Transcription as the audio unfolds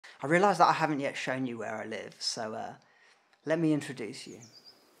I realise that I haven't yet shown you where I live, so let me introduce you.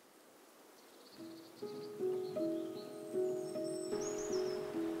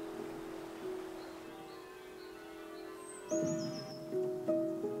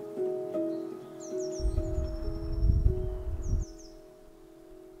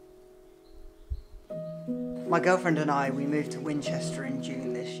 My girlfriend and I, we moved to Winchester in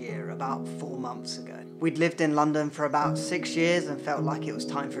June this year, about 4 months ago. We'd lived in London for about 6 years and felt like it was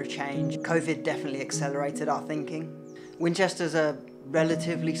time for a change. COVID definitely accelerated our thinking. Winchester's a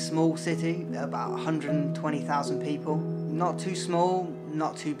relatively small city, about 120,000 people. Not too small,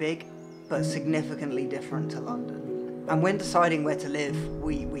 not too big, but significantly different to London. And when deciding where to live,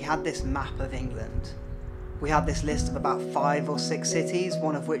 we had this map of England. We had this list of about 5 or 6 cities,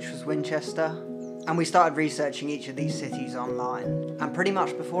 one of which was Winchester. And we started researching each of these cities online. And pretty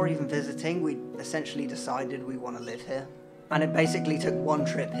much before even visiting, we essentially decided we want to live here. And it basically took one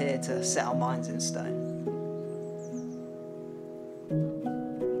trip here to set our minds in stone.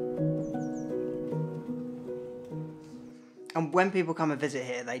 And when people come and visit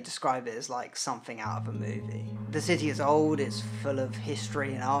here, they describe it as like something out of a movie. The city is old, it's full of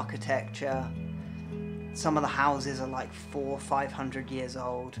history and architecture. Some of the houses are like 400 or 500 years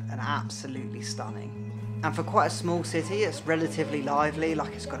old and absolutely stunning. And for quite a small city, it's relatively lively,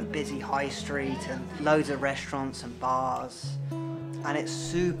 like it's got a busy high street and loads of restaurants and bars. And it's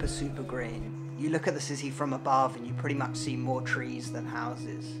super, super green. You look at the city from above and you pretty much see more trees than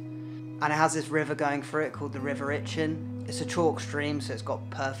houses. And it has this river going through it called the River Itchen. It's a chalk stream, so it's got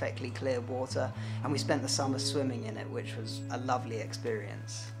perfectly clear water. And we spent the summer swimming in it, which was a lovely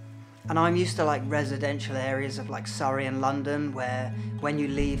experience. And I'm used to like residential areas of like Surrey and London, where when you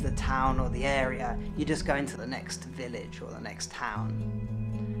leave the town or the area, you just go into the next village or the next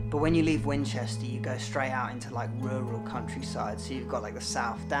town. But when you leave Winchester, you go straight out into like rural countryside. So you've got like the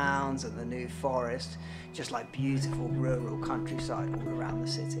South Downs and the New Forest, just like beautiful rural countryside all around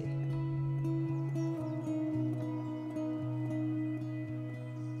the city.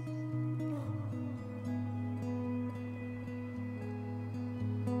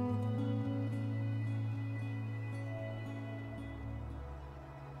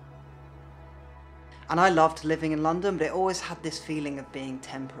 And I loved living in London, but it always had this feeling of being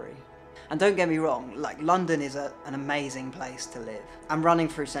temporary. And don't get me wrong, like London is an amazing place to live. And running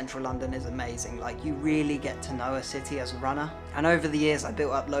through central London is amazing. Like you really get to know a city as a runner. And over the years, I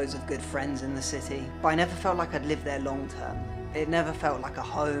built up loads of good friends in the city, but I never felt like I'd lived there long term. It never felt like a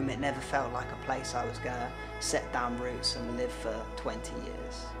home. It never felt like a place I was gonna set down roots and live for 20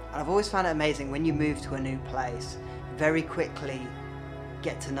 years. And I've always found it amazing when you move to a new place, very quickly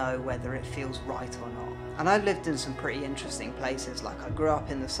get to know whether it feels right or not. And I lived in some pretty interesting places. Like I grew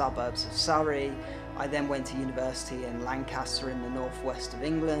up in the suburbs of Surrey. I then went to university in Lancaster in the northwest of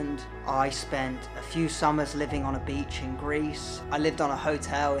England. I spent a few summers living on a beach in Greece. I lived on a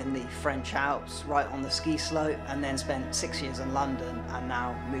hotel in the French Alps right on the ski slope, and then spent 6 years in London and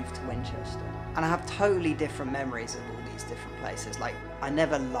now moved to Winchester. And I have totally different memories of all these different places. Like I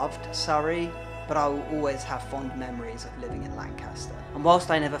never loved Surrey, but I will always have fond memories of living in Lancaster. And whilst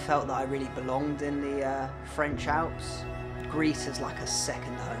I never felt that I really belonged in the French Alps, Greece is like a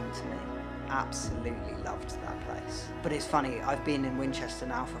second home to me. Absolutely loved that place. But it's funny, I've been in Winchester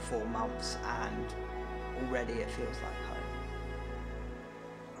now for 4 months and already it feels like home.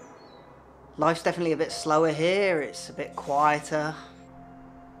 Life's definitely a bit slower here, it's a bit quieter.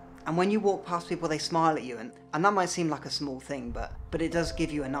 And when you walk past people, they smile at you, and that might seem like a small thing, but it does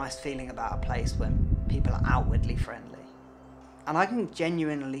give you a nice feeling about a place when people are outwardly friendly. And I can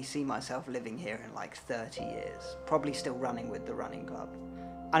genuinely see myself living here in like 30 years, probably still running with the running club.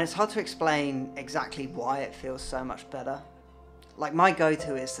 And it's hard to explain exactly why it feels so much better. Like my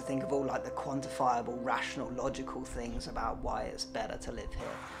go-to is to think of all like the quantifiable, rational, logical things about why it's better to live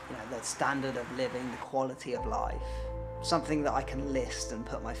here. You know, the standard of living, the quality of life. Something that I can list and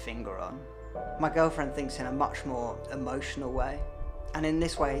put my finger on. My girlfriend thinks in a much more emotional way. And in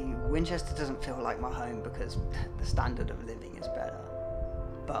this way, Winchester doesn't feel like my home because the standard of living is better.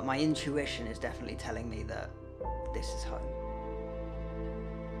 But my intuition is definitely telling me that this is home.